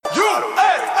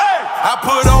I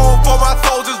put on for my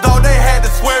soldiers, dog, they had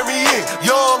to swear me in.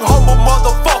 Young, humble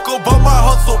motherfucker, but my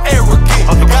hustle arrogant.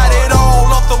 Got it all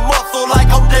off the muscle like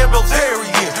I'm Dan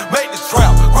Bilzerian. Make this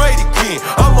trap great again.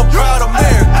 I'm a proud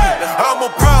American. I'm a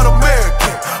proud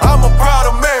American. I'm a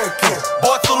proud American.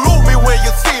 Boy, salute me when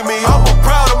you see me. I'm a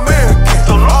proud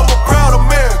American. I'm a proud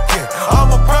American. I'm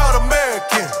a proud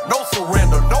American. No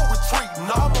surrender, no retreating.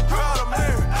 I'm a proud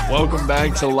American. Welcome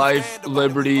back to Life,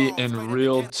 Liberty, and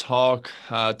Real Talk.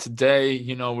 Today,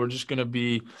 we're just going to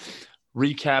be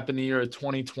recapping the year of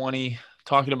 2020,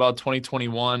 talking about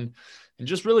 2021, and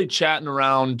just really chatting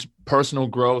around personal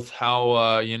growth,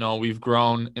 how, we've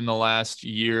grown in the last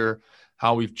year,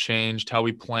 how we've changed, how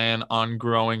we plan on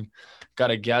growing.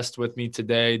 Got a guest with me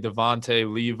today,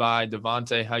 Devontae Levi.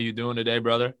 Devontae, how you doing today,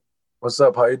 brother? What's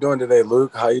up? How you doing today,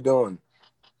 Luke? How you doing?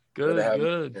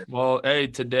 Good. Well, hey,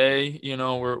 today,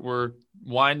 we're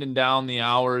winding down the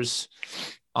hours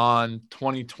on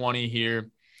 2020 here.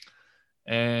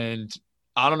 And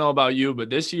I don't know about you, but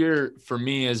this year for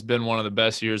me has been one of the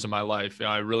best years of my life.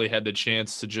 I really had the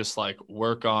chance to just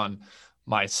work on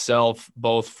myself,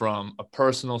 both from a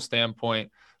personal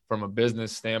standpoint, from a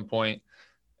business standpoint.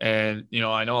 And,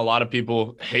 I know a lot of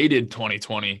people hated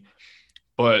 2020,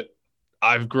 but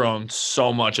I've grown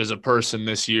so much as a person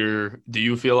this year. Do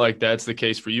you feel like that's the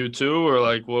case for you too? Or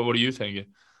what are you thinking?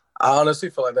 I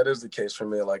honestly feel like that is the case for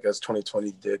me. As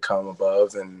 2020 did come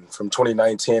above, and from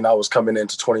 2019, I was coming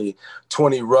into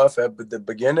 2020 rough at the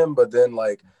beginning, but then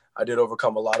I did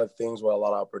overcome a lot of things with a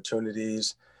lot of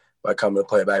opportunities by coming to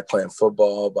play back, playing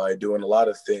football, by doing a lot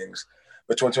of things.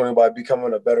 But 2020, by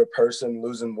becoming a better person,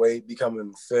 losing weight,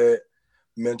 becoming fit,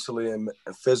 mentally and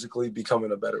physically,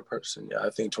 becoming a better person. Yeah, I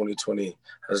think 2020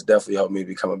 has definitely helped me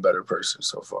become a better person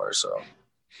so far. So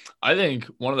I think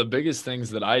one of the biggest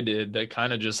things that I did that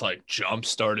kind of just jump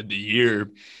started the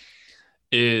year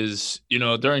is,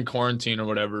 during quarantine or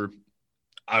whatever,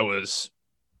 I was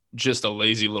just a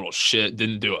lazy little shit,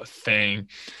 didn't do a thing,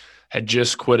 had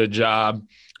just quit a job,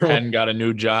 hadn't got a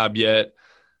new job yet.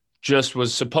 Just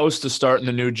was supposed to start in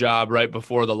the new job right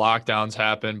before the lockdowns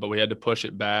happened, but we had to push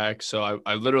it back. So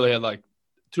I literally had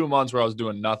 2 months where I was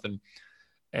doing nothing.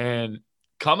 And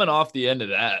coming off the end of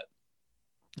that,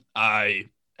 I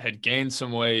had gained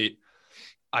some weight.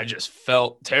 I just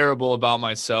felt terrible about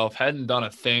myself, hadn't done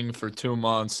a thing for 2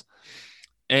 months.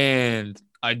 And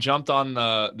I jumped on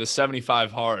the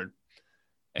 75 hard.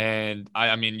 And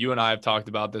I mean, you and I have talked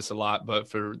about this a lot, but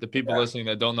for the people listening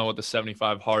that don't know what the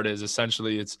 75 hard is,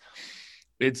 essentially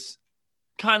it's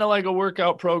kind of like a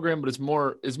workout program, but it's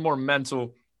more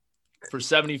mental. For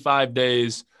 75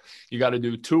 days, you got to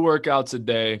do 2 workouts a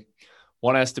day.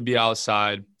 One has to be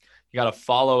outside. You got to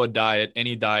follow a diet,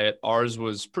 any diet. Ours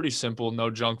was pretty simple. No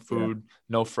junk food,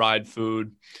 no fried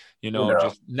food,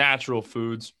 just natural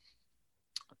foods.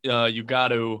 You got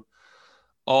to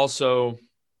also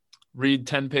read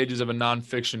 10 pages of a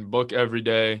nonfiction book every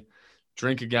day,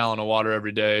 drink a gallon of water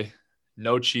every day,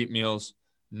 no cheat meals,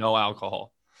 no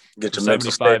alcohol. Get your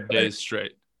 75 days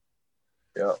straight.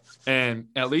 Yeah. And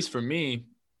at least for me,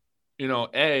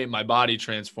 my body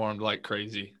transformed like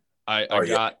crazy. I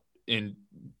got in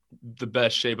the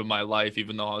best shape of my life,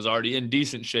 even though I was already in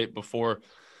decent shape before,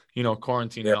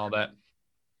 quarantine and all that.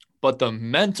 But the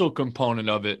mental component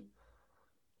of it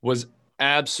was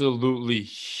absolutely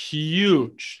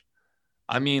huge.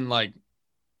 I mean,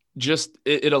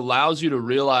 it allows you to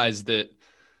realize that,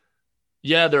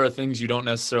 there are things you don't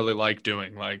necessarily like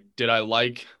doing. Did I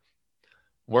like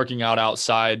working out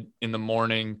outside in the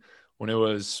morning when it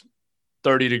was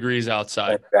 30 degrees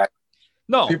outside? Exactly.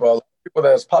 No. People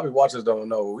that's probably watching don't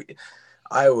know.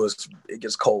 It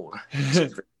gets cold.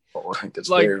 It gets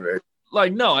very, very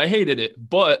no, I hated it.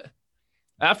 But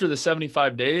after the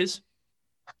 75 days,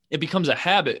 it becomes a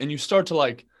habit and you start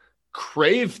to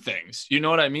crave things. You know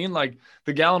what I mean?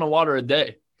 The gallon of water a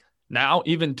day. Now,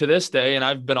 even to this day, and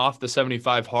I've been off the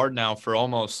 75 hard now for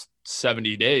almost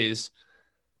 70 days,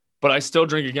 but I still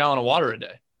drink a gallon of water a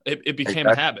day. It became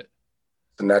a habit.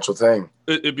 It's a natural thing.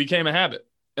 It became a habit.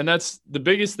 And that's the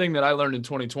biggest thing that I learned in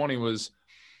 2020 was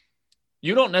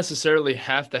you don't necessarily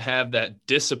have to have that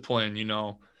discipline,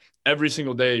 every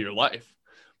single day of your life.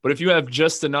 But if you have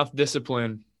just enough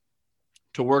discipline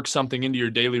to work something into your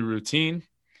daily routine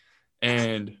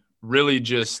and really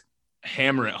just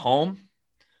hammer it home,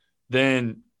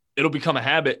 then it'll become a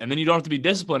habit, and then you don't have to be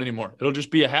disciplined anymore. It'll just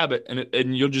be a habit,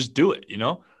 and you'll just do it,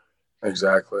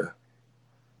 Exactly.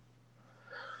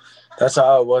 That's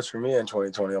how it was for me in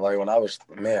 2020. When I was,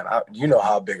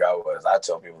 how big I was. I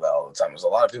tell people that all the time. There's a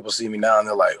lot of people see me now, and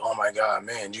they're like, oh, my God,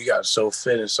 man, you got so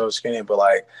fit and so skinny. But,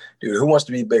 dude, who wants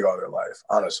to be big all their life,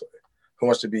 honestly? who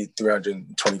wants to be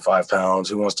 325 pounds?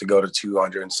 Who wants to go to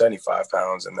 275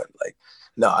 pounds? And then like,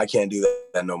 no, I can't do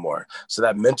that no more. So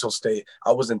that mental state,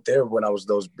 I wasn't there when I was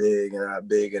those big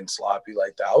and sloppy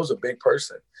like that. I was a big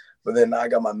person, but then I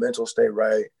got my mental state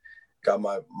right, got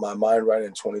my mind right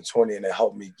in 2020, and it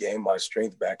helped me gain my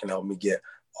strength back and helped me get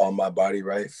all my body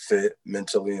right, fit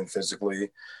mentally and physically,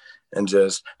 and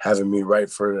just having me right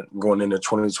for going into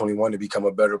 2021 to become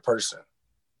a better person.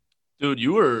 Dude,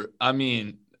 you were,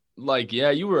 like, yeah,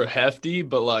 you were hefty,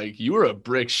 but like you were a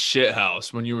brick shit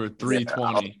house when you were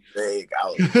 320. Yeah, I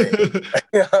was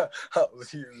big. I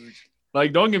was huge.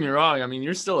 Like, don't get me wrong. I mean,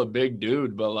 you're still a big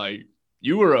dude, but like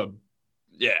you were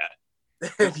yeah.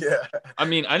 Yeah. I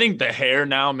mean, I think the hair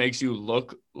now makes you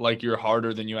look like you're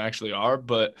harder than you actually are.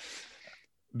 But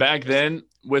back then,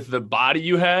 with the body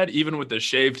you had, even with the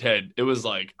shaved head, it was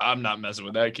like, I'm not messing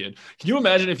with that kid. Can you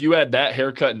imagine if you had that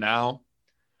haircut now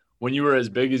when you were as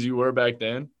big as you were back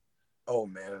then? Oh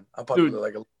man, I'm probably Dude,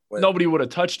 like nobody would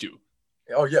have touched you.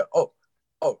 Oh yeah. Oh,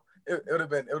 it would have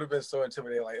been so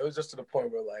intimidating. Like it was just to the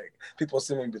point where like people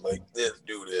see me and be like, "This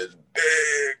dude is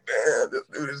big, man. This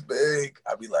dude is big."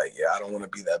 I'd be like, "Yeah, I don't want to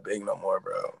be that big no more,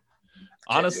 bro."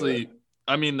 Honestly,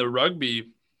 I mean, the rugby,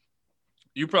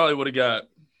 you probably would have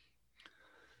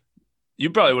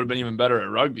been even better at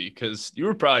rugby because you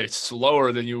were probably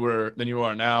slower than you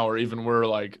are now, or even were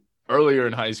like earlier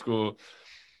in high school.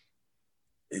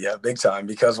 Yeah, big time.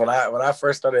 Because when I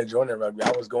first started joining rugby,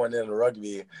 I was going into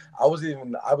rugby. I was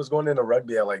going into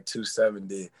rugby at like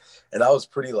 270, and I was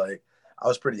pretty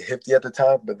hefty at the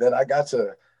time. But then I got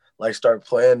to like start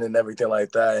playing and everything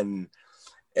like that, and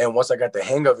once I got the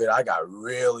hang of it, I got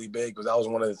really big because that was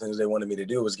one of the things they wanted me to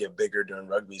do was get bigger during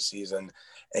rugby season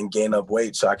and gain up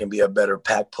weight so I can be a better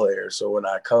pack player. So when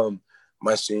I come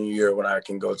my senior year, when I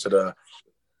can go to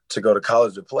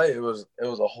college to play, it was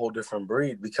a whole different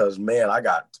breed because man, I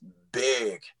got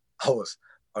big. I was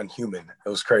unhuman. It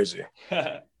was crazy.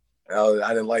 I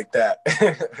didn't like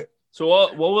that. So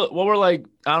what were like,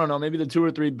 I don't know, maybe the 2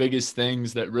 or 3 biggest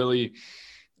things that really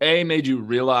A, made you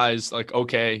realize like,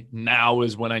 okay, now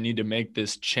is when I need to make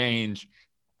this change,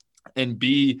 and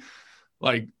B,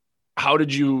 like, how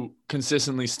did you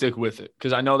consistently stick with it?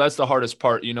 Because I know that's the hardest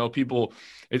part. You know,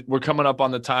 we're coming up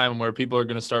on the time where people are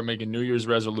going to start making New Year's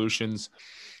resolutions,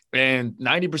 and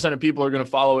 90% of people are going to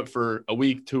follow it for a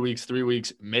week, 2 weeks, 3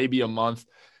 weeks, maybe a month,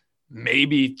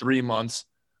 maybe 3 months,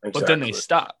 But then they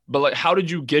stop. But like, how did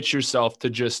you get yourself to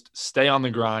just stay on the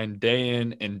grind day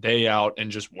in and day out and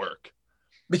just work?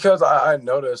 Because I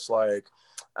noticed, like,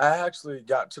 I actually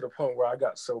got to the point where I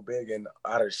got so big and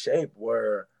out of shape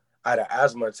where I had an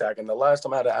asthma attack. And the last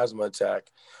time I had an asthma attack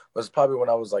was probably when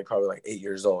I was probably 8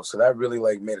 years old. So that really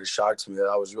made a shock to me that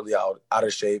I was really out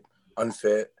of shape,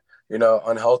 unfit,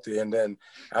 unhealthy. And then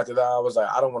after that, I was like,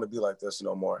 I don't want to be like this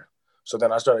no more. So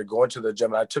then I started going to the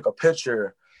gym and I took a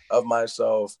picture of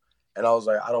myself and I was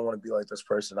like, I don't want to be like this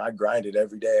person. I grinded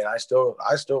every day and I still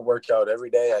work out every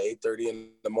day at 8:30 in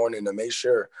the morning to make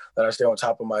sure that I stay on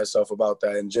top of myself about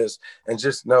that and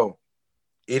just know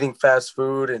eating fast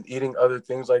food and eating other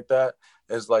things like that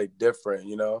is different,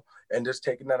 and just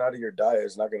taking that out of your diet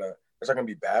is not gonna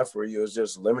be bad for you. It's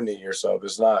just limiting yourself.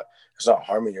 It's not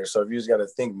harming yourself. You just got to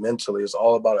think mentally. It's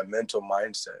all about a mental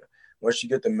mindset. Once you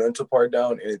get the mental part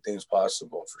down, anything's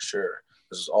possible for sure.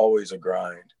 This is always a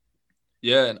grind.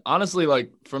 Yeah. And honestly,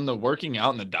 from the working out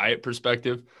and the diet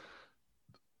perspective,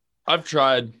 I've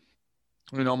tried,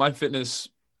 my fitness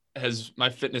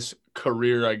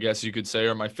career, I guess you could say,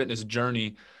 or my fitness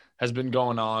journey has been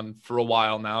going on for a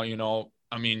while now.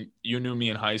 I mean, you knew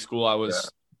me in high school. I was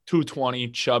 220,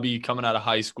 chubby, coming out of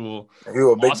high school. You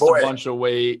were a big boy. Lost a bunch of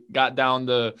weight, got down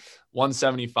to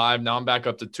 175. Now I'm back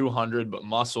up to 200, but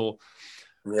muscle.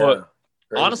 Yeah, but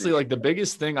crazy. Honestly, the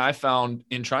biggest thing I found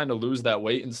in trying to lose that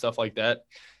weight and stuff like that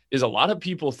is a lot of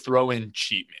people throw in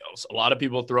cheat meals. A lot of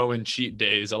people throw in cheat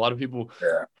days. A lot of people.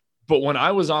 Yeah. But when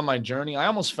I was on my journey, I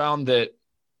almost found that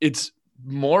it's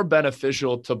more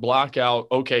beneficial to block out,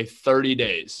 30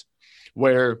 days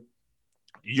where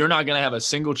you're not going to have a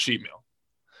single cheat meal.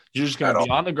 You're just going to be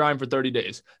on the grind for 30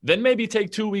 days. Then maybe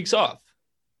take 2 weeks off,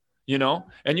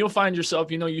 and you'll find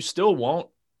yourself, you still won't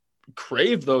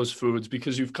crave those foods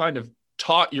because you've kind of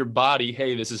taught your body,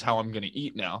 hey, this is how I'm going to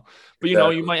eat now. But,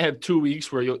 you might have 2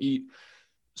 weeks where you'll eat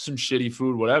some shitty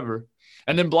food, whatever,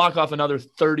 and then block off another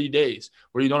 30 days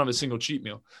where you don't have a single cheat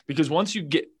meal. Because once you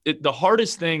get it, the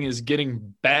hardest thing is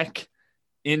getting back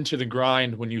into the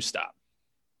grind when you stop.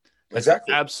 That's the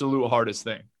absolute hardest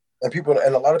thing.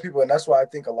 And a lot of people, and that's why I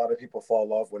think a lot of people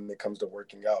fall off when it comes to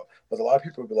working out. But a lot of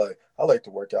people be like, I like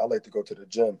to work out, I like to go to the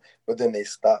gym, but then they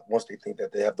stop once they think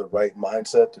that they have the right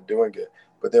mindset to doing it.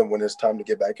 But then when it's time to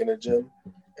get back in the gym,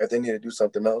 if they need to do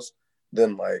something else,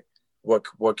 then like,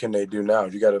 what can they do now?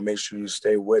 You got to make sure you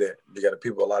stay with it. A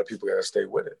lot of people got to stay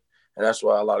with it. And that's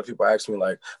why a lot of people ask me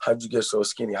like, how'd you get so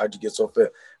skinny? How'd you get so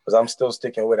fit? Because I'm still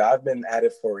sticking with it. I've been at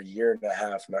it for a year and a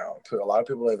half now. A lot of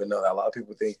people don't even know that. A lot of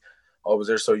people think, oh, was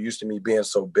they're so used to me being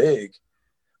so big.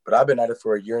 But I've been at it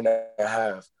for a year and a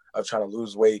half of trying to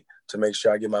lose weight to make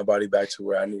sure I get my body back to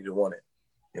where I need to want it,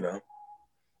 you know?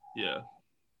 Yeah.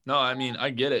 No, I mean, I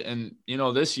get it. And,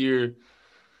 this year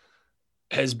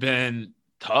has been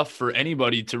tough for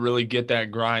anybody to really get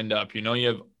that grind up.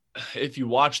 If you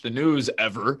watch the news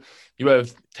ever, you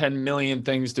have 10 million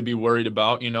things to be worried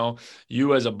about.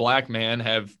 You as a black man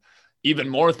have even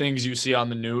more things you see on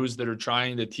the news that are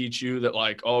trying to teach you that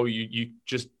like, oh, you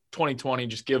just 2020,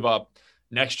 just give up.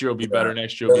 Next year will be better.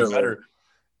 Next year will be better.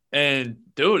 And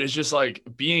dude, it's just like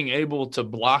being able to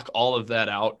block all of that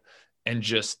out and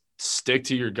just stick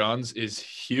to your guns is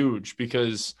huge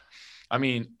because I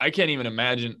mean, I can't even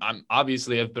imagine. I've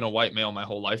been a white male my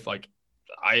whole life. Like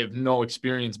I have no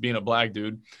experience being a black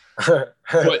dude,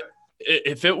 but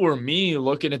if it were me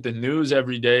looking at the news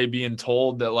every day, being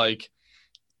told that like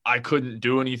I couldn't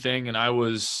do anything and I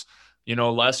was,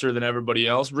 lesser than everybody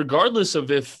else, regardless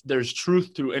of if there's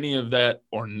truth to any of that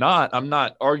or not, I'm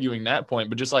not arguing that point,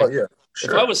 but just like,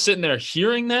 If I was sitting there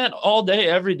hearing that all day,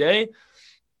 every day,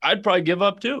 I'd probably give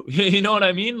up too. You know what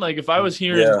I mean? Like if I was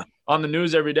hearing on the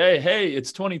news every day, hey,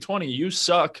 it's 2020, you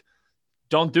suck,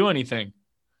 don't do anything.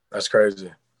 That's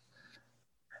crazy.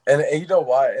 And you know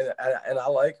why? And I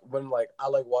like I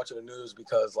like watching the news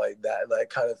because like that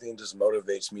kind of thing just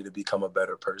motivates me to become a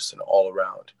better person all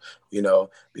around,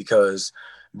 because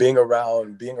being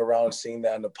around, seeing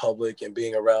that in the public and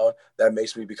being around, that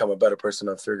makes me become a better person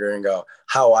of figuring out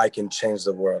how I can change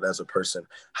the world as a person.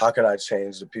 How can I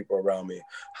change the people around me?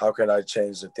 How can I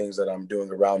change the things that I'm doing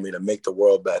around me to make the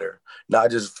world better? Not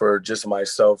just for just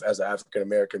myself as an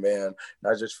African-American man,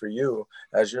 not just for you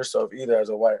as yourself either as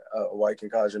a white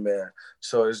Caucasian man.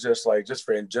 So it's just like, just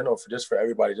for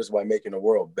everybody, just by making the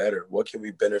world better. What can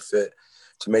we benefit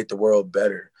to make the world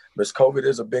better? Because COVID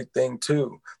is a big thing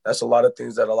too. That's a lot of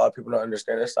things that a lot of people don't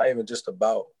understand. It's not even just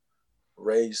about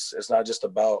race. It's not just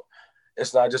about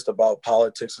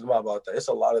politics. It's not about that. It's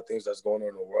a lot of things that's going on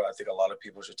in the world. I think a lot of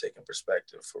people should take in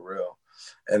perspective for real,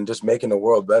 and just making the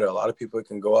world better. A lot of people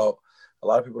can go out. A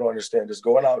lot of people don't understand. Just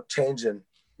going out, changing,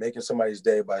 making somebody's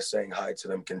day by saying hi to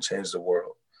them can change the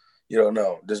world. You don't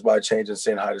know. Just by changing,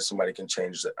 saying hi to somebody can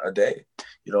change a day.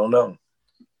 You don't know.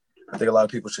 I think a lot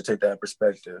of people should take that in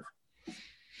perspective.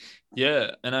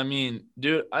 Yeah. And I mean,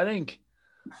 dude, I think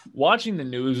watching the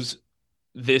news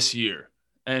this year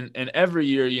and every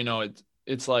year,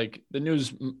 it's like the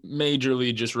news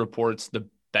majorly just reports the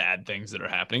bad things that are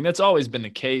happening. That's always been the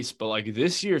case. But like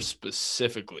this year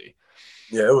specifically,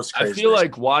 yeah, it was crazy. I feel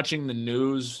like watching the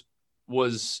news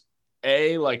was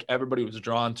like everybody was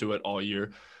drawn to it all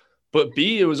year, but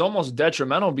B, it was almost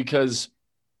detrimental because,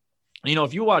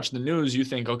 if you watch the news, you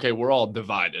think, okay, we're all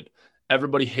divided.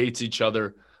 Everybody hates each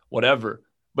other, whatever.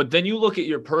 But then you look at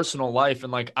your personal life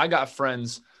and like, I got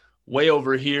friends way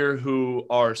over here who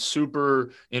are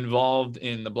super involved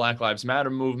in the Black Lives Matter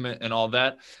movement and all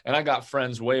that. And I got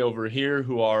friends way over here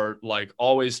who are like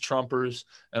always Trumpers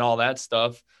and all that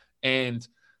stuff. And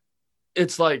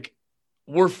it's like,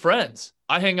 we're friends.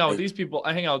 I hang out with these people.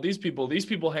 I hang out with these people. These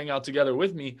people hang out together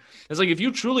with me. It's like, if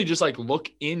you truly just like look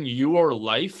in your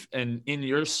life and in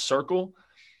your circle,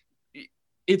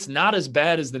 it's not as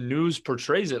bad as the news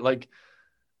portrays it. Like,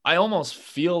 I almost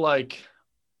feel like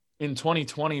in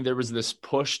 2020, there was this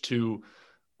push to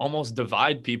almost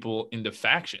divide people into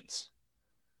factions.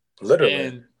 Literally.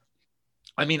 And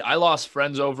I mean, I lost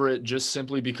friends over it just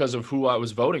simply because of who I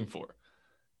was voting for.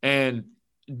 And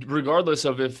regardless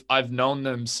of if I've known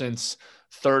them since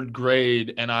third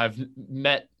grade and I've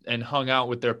met and hung out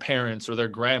with their parents or their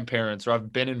grandparents, or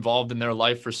I've been involved in their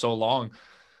life for so long,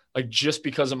 like just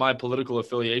because of my political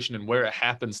affiliation and where it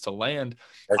happens to land,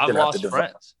 I've lost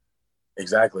friends.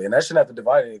 Exactly. And that shouldn't have to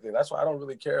divide anything. That's why I don't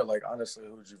really care, like, honestly,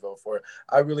 who did you vote for?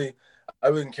 I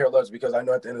wouldn't care less, because I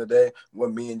know at the end of the day,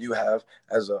 what me and you have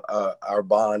as our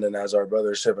bond and as our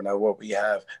brothership and what we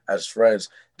have as friends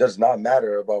does not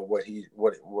matter about what you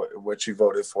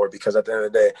voted for, because at the end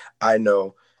of the day, I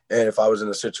know, and if I was in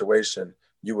a situation,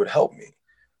 you would help me.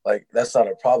 Like, that's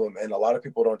not a problem. And a lot of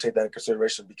people don't take that in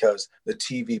consideration because the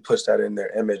TV puts that in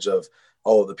their image of,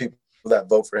 oh, the people that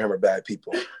vote for him are bad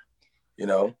people,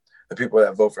 the people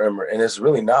that vote for him, and it's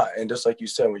really not. And just like you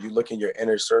said, when you look in your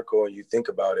inner circle and you think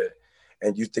about it,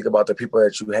 and you think about the people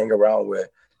that you hang around with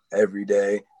every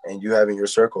day and you have in your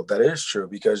circle, that is true,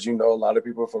 because you know a lot of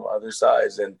people from other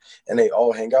sides, and they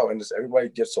all hang out, and just everybody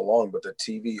gets along. But the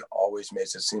TV always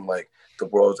makes it seem like the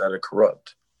world's at a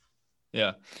corrupt.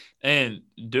 Yeah. And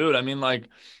dude, I mean, like,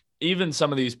 even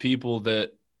some of these people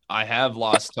that I have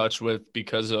lost touch with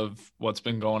because of what's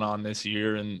been going on this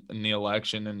year and the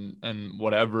election and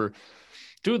whatever,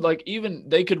 dude, like, even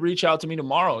they could reach out to me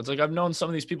tomorrow. It's like, I've known some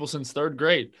of these people since third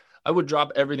grade. I would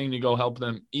drop everything to go help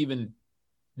them even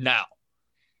now,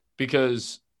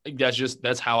 because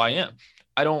that's how I am.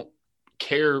 I don't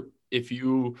care if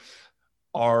you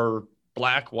are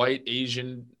black, white,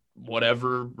 Asian,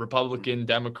 whatever, Republican,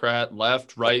 Democrat,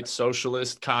 left, right,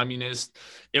 socialist, communist.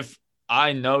 If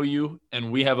I know you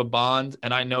and we have a bond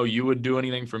and I know you would do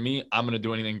anything for me, I'm going to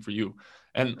do anything for you.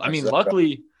 And I mean,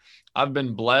 luckily I've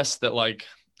been blessed that like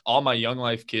all my Young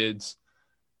Life kids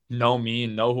know me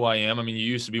and know who I am. I mean, you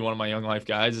used to be one of my Young Life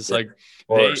guys. It's like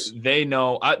they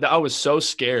know. I was so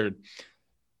scared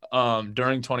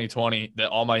during 2020 that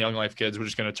all my Young Life kids were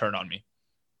just going to turn on me.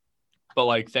 But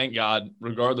like, thank God,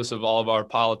 regardless of all of our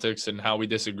politics and how we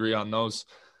disagree on those,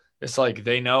 it's like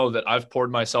they know that I've poured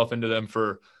myself into them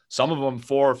for some of them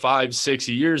 4, 5, 6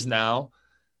 years now.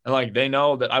 And like, they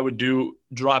know that I would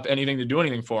drop anything to do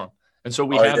anything for them. And so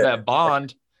we have that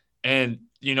bond. And,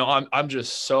 you know, I'm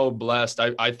just so blessed.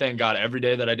 I thank God every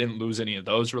day that I didn't lose any of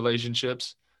those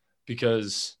relationships,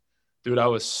 because, dude, I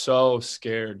was so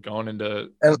scared going into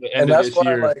the end of this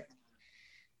year.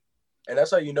 And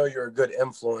that's how you know you're a good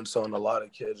influence on a lot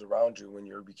of kids around you when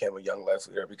you became a Young Life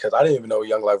leader, because I didn't even know what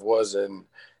Young Life was. And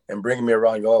bringing me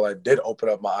around Young Life did open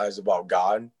up my eyes about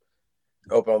God,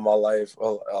 open up my life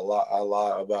a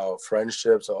lot about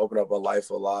friendships, open up my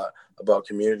life a lot about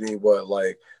community, what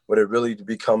it really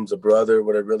becomes a brother,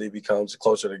 what it really becomes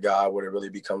closer to God, what it really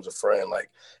becomes a friend, like,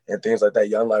 and things like that.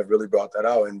 Young Life really brought that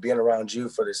out. And being around you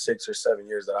for the 6 or 7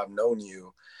 years that I've known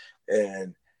you,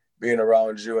 and being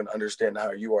around you and understanding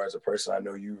how you are as a person, I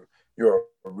know you're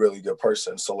a really good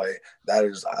person. So like that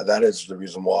is the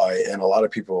reason why. And a lot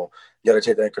of people, you got to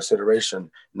take that in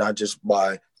consideration, not just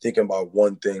by thinking about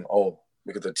one thing. Oh,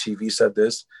 because the TV said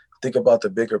this. Think about the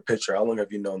bigger picture. How long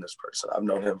have you known this person? I've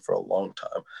known him for a long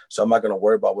time. So I'm not going to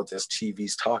worry about what this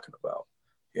TV's talking about.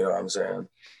 You know what I'm saying?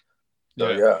 So,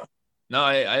 yeah. No,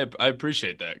 I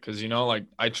appreciate that, because, you know, like,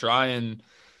 I try and,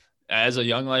 as a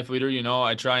Young Life leader, you know,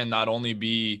 I try and not only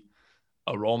be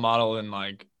a role model and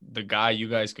like the guy you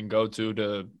guys can go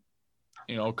to,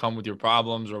 you know, come with your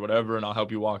problems or whatever, and I'll help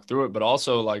you walk through it. But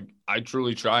also, like, I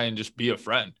truly try and just be a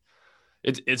friend.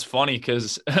 It's funny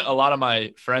because a lot of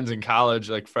my friends in college,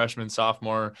 like freshman,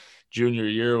 sophomore, junior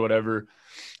year, or whatever,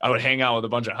 I would hang out with a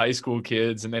bunch of high school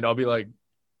kids, and they'd all be like,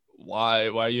 why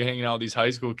are you hanging out with these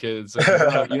high school kids?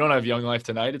 Like, you don't have Young Life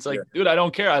tonight. It's like, dude, I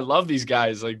don't care. I love these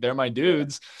guys. Like, they're my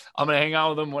dudes. I'm going to hang out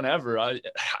with them whenever. I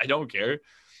don't care.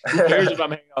 Who cares if I'm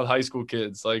hanging out with high school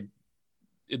kids? Like,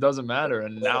 it doesn't matter.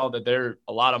 And now that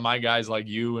a lot of my guys like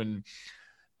you and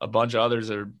a bunch of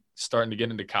others are starting to get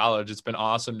into college, it's been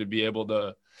awesome to be able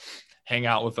to hang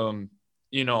out with them,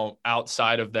 you know,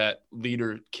 outside of that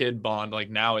leader kid bond.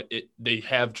 Like, now they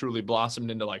have truly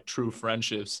blossomed into like true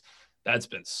friendships. That's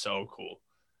been so cool.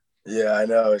 Yeah, I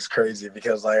know. It's crazy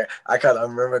because like I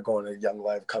remember going to Young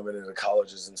Life, coming into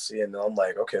colleges and seeing, and I'm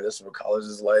like, okay, this is what college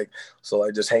is like. So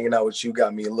like just hanging out with you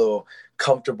got me a little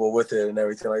comfortable with it and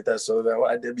everything like that. So then when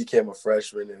I did became a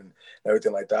freshman and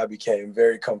everything like that, I became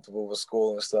very comfortable with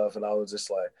school and stuff. And I was just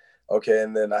like, okay.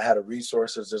 And then I had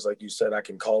resources, just like you said, I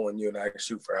can call on you and I can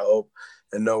shoot for help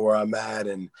and know where I'm at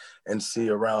and see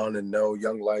around and know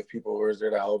Young Life people who are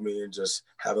there to help me, and just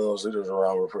having those leaders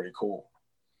around were pretty cool.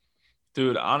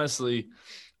 Dude, honestly,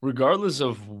 regardless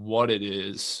of what it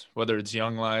is, whether it's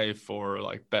Young Life or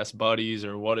like Best Buddies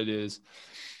or what it is,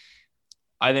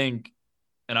 I think,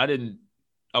 and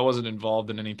I wasn't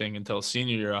involved in anything until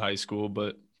senior year of high school,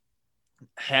 but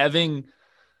having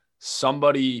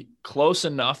somebody close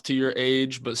enough to your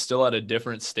age, but still at a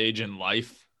different stage in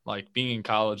life, like being in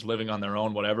college, living on their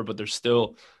own, whatever, but they're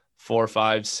still 4,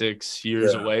 5, 6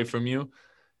 years away from you,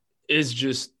 is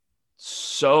just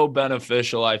so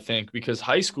beneficial, I think, because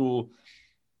high school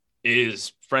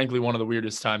is frankly one of the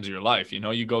weirdest times of your life. You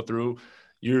know, you go through,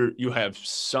 you have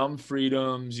some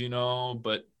freedoms, you know,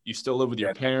 but you still live with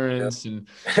your parents and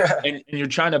you're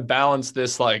trying to balance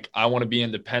this, like, I want to be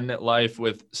independent life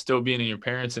with still being in your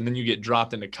parents. And then you get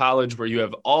dropped into college where you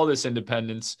have all this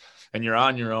independence and you're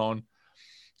on your own.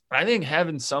 I think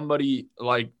having somebody,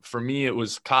 like, for me, it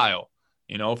was Kyle,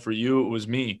 you know, for you, it was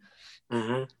me.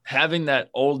 Mm-hmm. Having that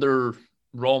older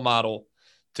role model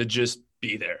to just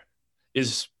be there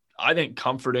is, I think,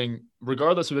 comforting,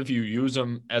 regardless of if you use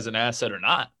them as an asset or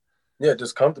not. Yeah,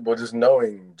 just comfortable, just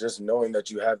knowing that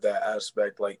you have that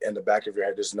aspect, like in the back of your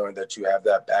head, just knowing that you have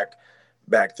that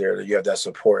back there, that you have that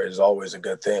support is always a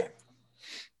good thing.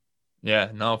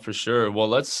 Yeah, no, for sure. Well,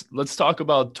 let's talk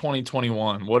about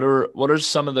 2021. What are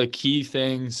some of the key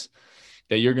things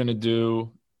that you're going to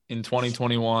do in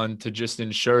 2021 to just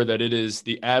ensure that it is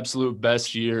the absolute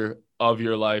best year of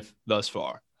your life thus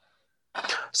far?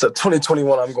 So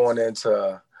 2021, I'm going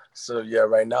into. So yeah,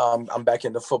 right now I'm back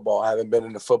into football. I haven't been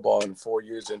into football in 4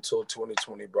 years until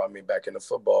 2020 brought me back into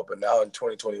football. But now in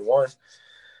 2021,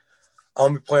 I'll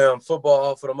be playing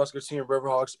football for the Muscatine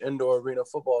Riverhawks indoor arena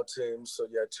football team. So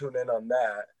yeah, tune in on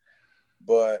that.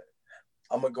 But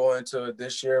I'm gonna go into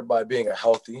this year by being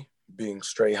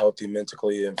straight healthy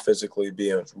mentally and physically,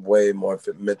 being way more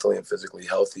mentally and physically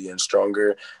healthy and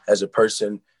stronger as a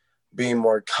person, being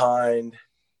more kind,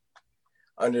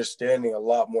 understanding a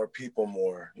lot more people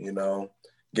more,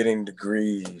 getting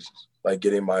degrees, like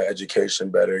getting my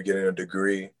education better, getting a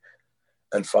degree,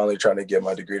 and finally trying to get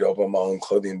my degree to open my own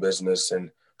clothing business and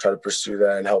try to pursue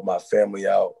that and help my family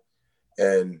out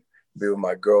and be with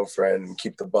my girlfriend and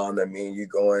keep the bond that me and you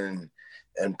going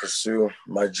and pursue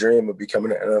my dream of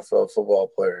becoming an NFL football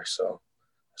player. So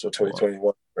that's what 2021 is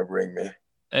going to bring me.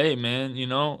 Hey, man,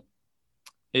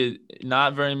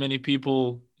 not very many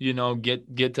people,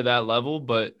 get to that level,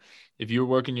 but if you're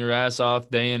working your ass off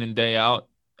day in and day out,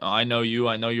 I know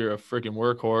you're a freaking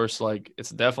workhorse. Like, it's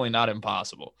definitely not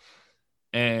impossible.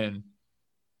 And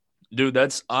dude,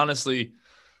 that's honestly,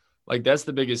 like, that's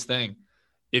the biggest thing.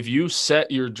 If you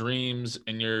set your dreams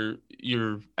and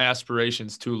your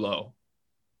aspirations too low,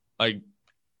 like,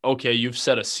 okay, you've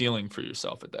set a ceiling for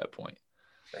yourself at that point.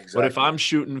 Exactly. But if I'm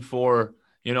shooting for,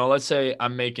 let's say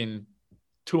I'm making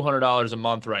 $200 a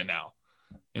month right now,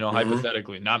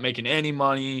 hypothetically, not making any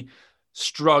money,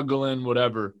 struggling,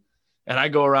 whatever. And I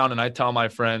go around and I tell my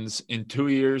friends in 2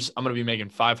 years, I'm going to be making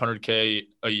 $500K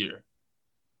a year.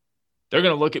 They're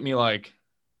going to look at me like,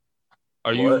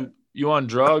 are you on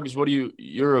drugs?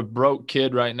 You're a broke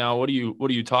kid right now. What are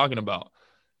you talking about?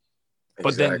 Exactly.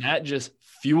 But then that just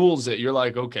fuels it. You're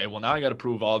like, okay, well, now I got to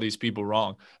prove all these people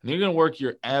wrong. And you're going to work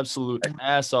your absolute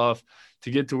ass off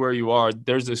to get to where you are.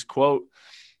 There's this quote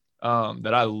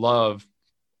that I love,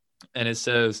 and it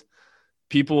says,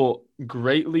 people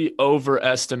greatly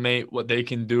overestimate what they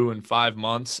can do in 5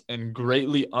 months and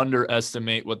greatly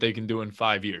underestimate what they can do in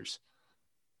 5 years.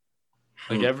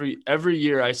 Like every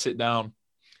year I sit down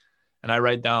and I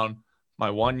write down my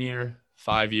 1 year,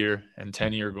 5 year, and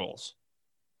 10-year goals.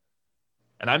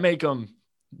 And I make them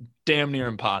damn near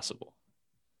impossible.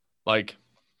 Like,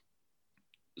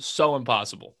 so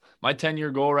impossible. My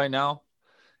 10-year goal right now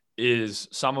is,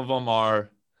 some of them are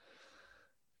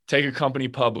take a company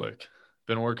public.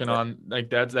 Been working on, like,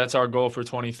 that's our goal for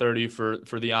 2030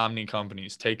 for the Omni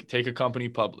companies. Take a company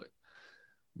public.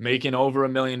 Making over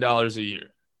 $1 million a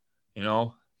year.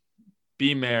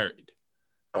 Be married.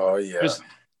 Oh, yeah. Just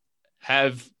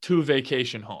have 2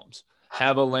 vacation homes.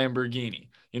 Have a Lamborghini.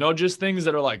 Just things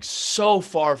that are like so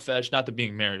far-fetched, not the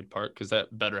being married part, because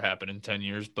that better happen in 10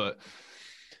 years. But,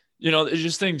 it's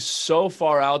just things so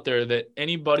far out there that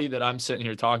anybody that I'm sitting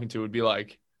here talking to would be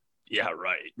like, yeah,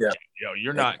 right. Yeah.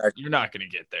 You're not going to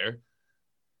get there.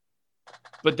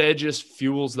 But that just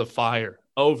fuels the fire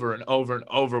over and over and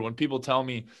over. When people tell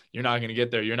me you're not going to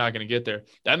get there, you're not going to get there,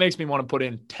 that makes me want to put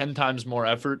in 10 times more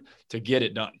effort to get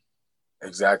it done.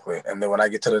 Exactly. And then when I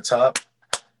get to the top,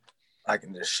 I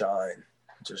can just shine.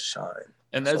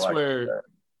 And that's where,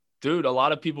 dude, a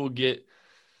lot of people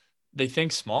they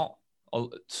think small.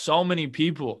 So many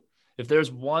people, if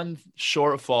there's one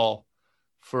shortfall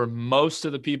for most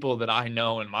of the people that I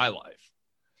know in my life,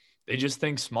 they just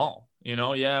think small.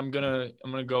 Yeah, I'm gonna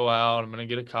go out, I'm gonna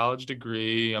get a college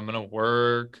degree, I'm gonna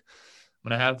work, I'm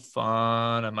gonna have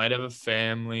fun, I might have a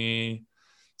family.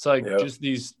 It's like just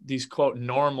these quote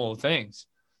normal things.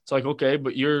 It's like, okay,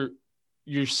 but you're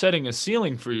setting a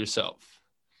ceiling for yourself.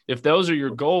 If those are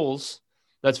your goals,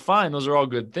 that's fine. Those are all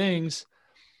good things,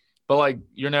 but like,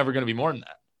 you're never going to be more than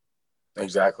that.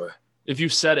 Exactly. If you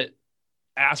set it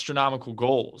astronomical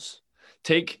goals,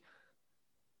 take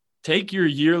your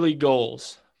yearly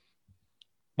goals,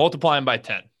 multiply them by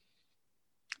 10.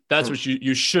 That's what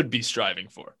you should be striving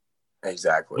for.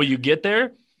 Exactly. Will you get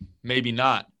there? Maybe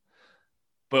not,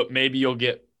 but maybe you'll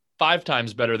get 5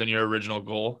 times better than your original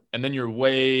goal. And then you're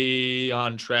way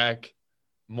on track,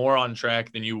 more on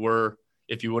track than you were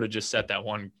if you would have just set that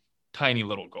one tiny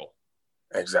little goal.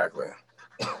 Exactly.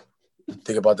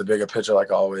 Think about the bigger picture.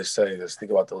 Like I always say, just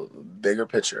think about the bigger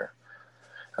picture.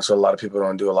 That's what a lot of people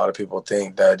don't do. A lot of people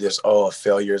think that just,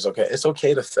 failure is okay. It's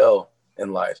okay to fail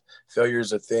in life. Failure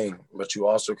is a thing, but you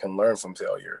also can learn from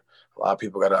failure. A lot of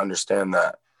people got to understand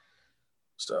that.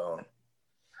 So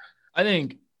I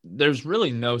think there's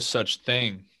really no such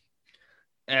thing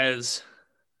as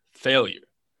failure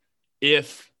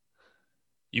if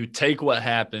you take what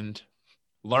happened,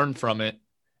 learn from it,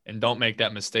 and don't make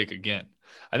that mistake again.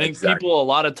 I think people a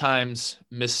lot of times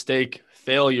mistake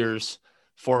failures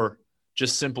for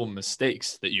just simple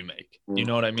mistakes that you make. You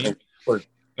know what I mean?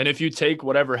 And if you take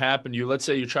whatever happened, let's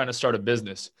say you're trying to start a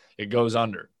business, it goes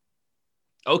under.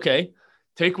 Okay,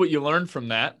 take what you learned from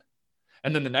that.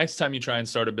 And then the next time you try and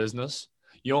start a business,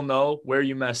 you'll know where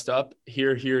you messed up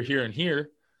here, and here.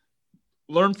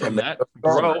 Learn from that,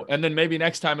 grow, and then maybe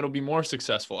next time it'll be more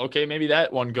successful. Okay, maybe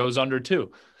that one goes under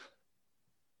too.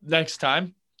 Next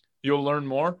time, you'll learn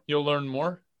more.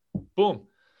 Boom.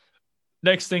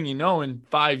 Next thing you know, in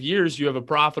 5 years, you have a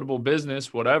profitable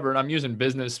business, whatever. And I'm using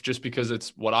business just because it's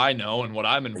what I know and what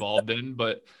I'm involved in,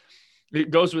 but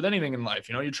it goes with anything in life.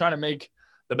 You're trying to make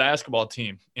the basketball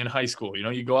team in high school.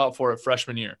 You go out for it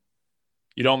freshman year.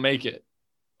 You don't make it.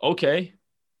 Okay,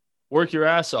 work your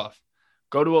ass off.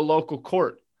 Go to a local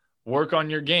court. Work on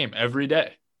your game every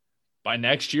day. By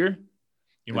next year,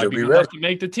 you might be good enough to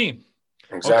make the team.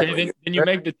 Exactly. Okay, then you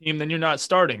make the team, then you're not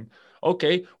starting.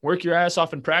 Okay, work your ass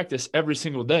off in practice every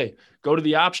single day. Go to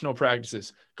the optional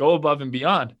practices. Go above and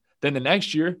beyond. Then the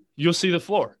next year, you'll see the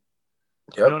floor.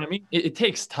 Yep. You know what I mean? It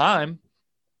takes time,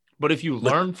 but if you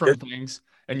learn from things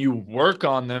and you work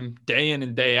on them day in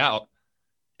and day out,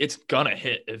 it's going to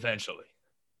hit eventually.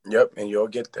 Yep, and you'll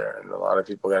get there. And a lot of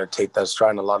people got to take that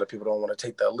stride, and a lot of people don't want to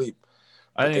take that leap.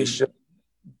 I think,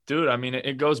 dude, I mean,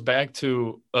 it goes back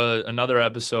to another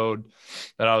episode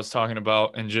that I was talking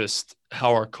about and just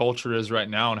how our culture is right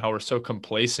now and how we're so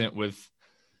complacent with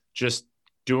just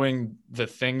doing the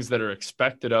things that are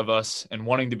expected of us and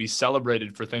wanting to be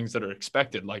celebrated for things that are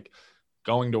expected, like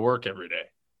going to work every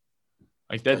day.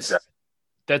 Like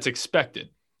that's expected.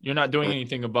 You're not doing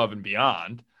anything above and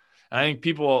beyond. And I think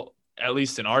people, at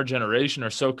least in our generation, are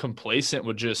so complacent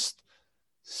with just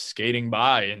skating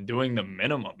by and doing the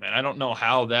minimum. And I don't know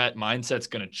how that mindset's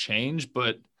going to change,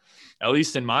 but at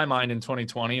least in my mind in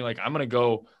 2020, like I'm going to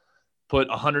go put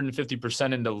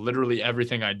 150% into literally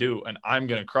everything I do, and I'm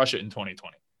going to crush it in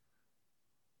 2020.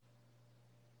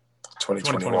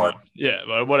 2021. Yeah,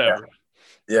 but whatever.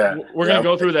 Yeah. We're going to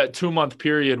go through that 2-month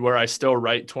period where I still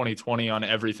write 2020 on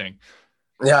everything.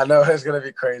 Yeah, I know it's gonna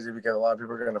be crazy because a lot of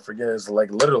people are gonna forget it's like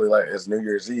literally like it's New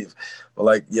Year's Eve. But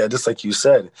like, yeah, just like you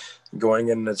said, going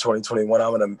into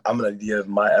 2021, I'm gonna give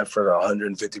my effort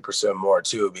 150% more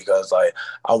too, because like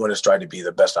I want to strive to be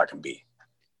the best I can be.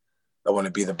 I want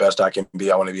to be the best I can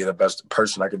be. I want to be the best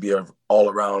person I can be all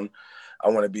around. I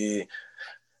want to be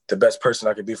the best person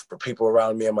I could be for people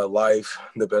around me in my life,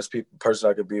 the best person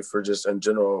I could be for just in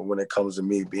general when it comes to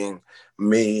me being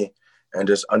me and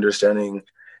just understanding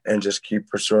and just keep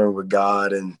pursuing with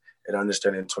God and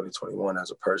understanding 2021 as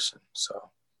a person.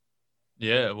 So,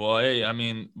 yeah, well, hey, I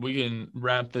mean, we can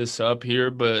wrap this up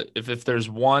here, but if there's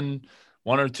one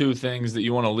or two things that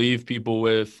you want to leave people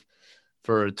with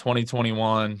for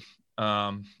 2021,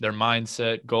 their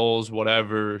mindset, goals,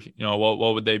 whatever,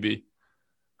 what would they be?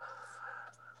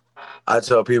 I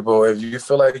tell people, if you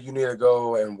feel like you need to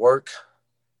go and work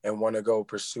and want to go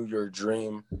pursue your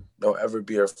dream, don't ever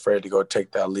be afraid to go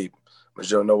take that leap. But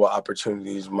you don't know what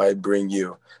opportunities might bring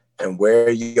you. And wear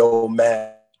your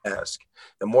mask.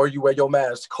 The more you wear your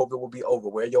mask, COVID will be over.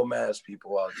 Wear your mask,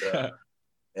 people out there.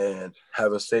 And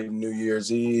have a safe New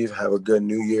Year's Eve. Have a good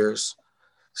New Year's.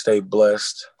 Stay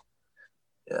blessed.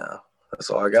 Yeah, that's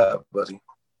all I got, buddy.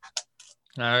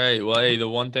 All right. Well, hey, the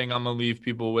one thing I'm going to leave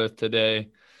people with today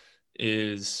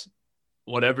is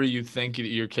whatever you think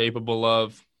you're capable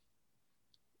of,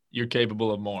 you're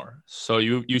capable of more. So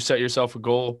you set yourself a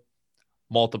goal,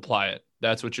 multiply it.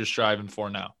 That's what you're striving for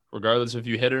now. Regardless if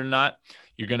you hit it or not,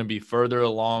 you're going to be further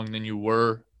along than you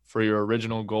were for your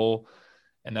original goal.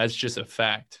 And that's just a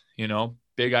fact,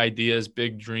 big ideas,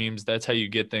 big dreams. That's how you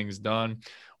get things done.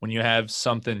 When you have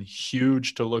something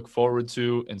huge to look forward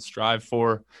to and strive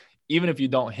for, even if you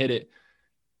don't hit it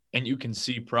and you can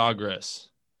see progress,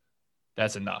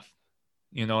 that's enough.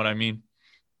 You know what I mean?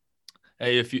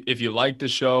 Hey, if you like the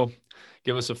show,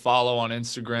 give us a follow on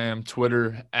Instagram,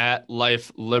 Twitter,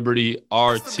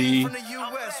 @LifeLibertyRT.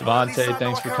 Devontae,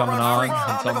 thanks for coming on.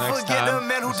 Until next time,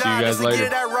 we'll see you guys later.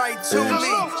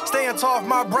 Staying tall,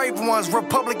 my brave ones,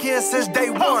 Republican since day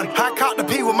one. I caught the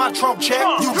P with my Trump check.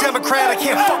 You Democrat, I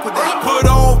can't fuck with that. Put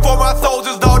on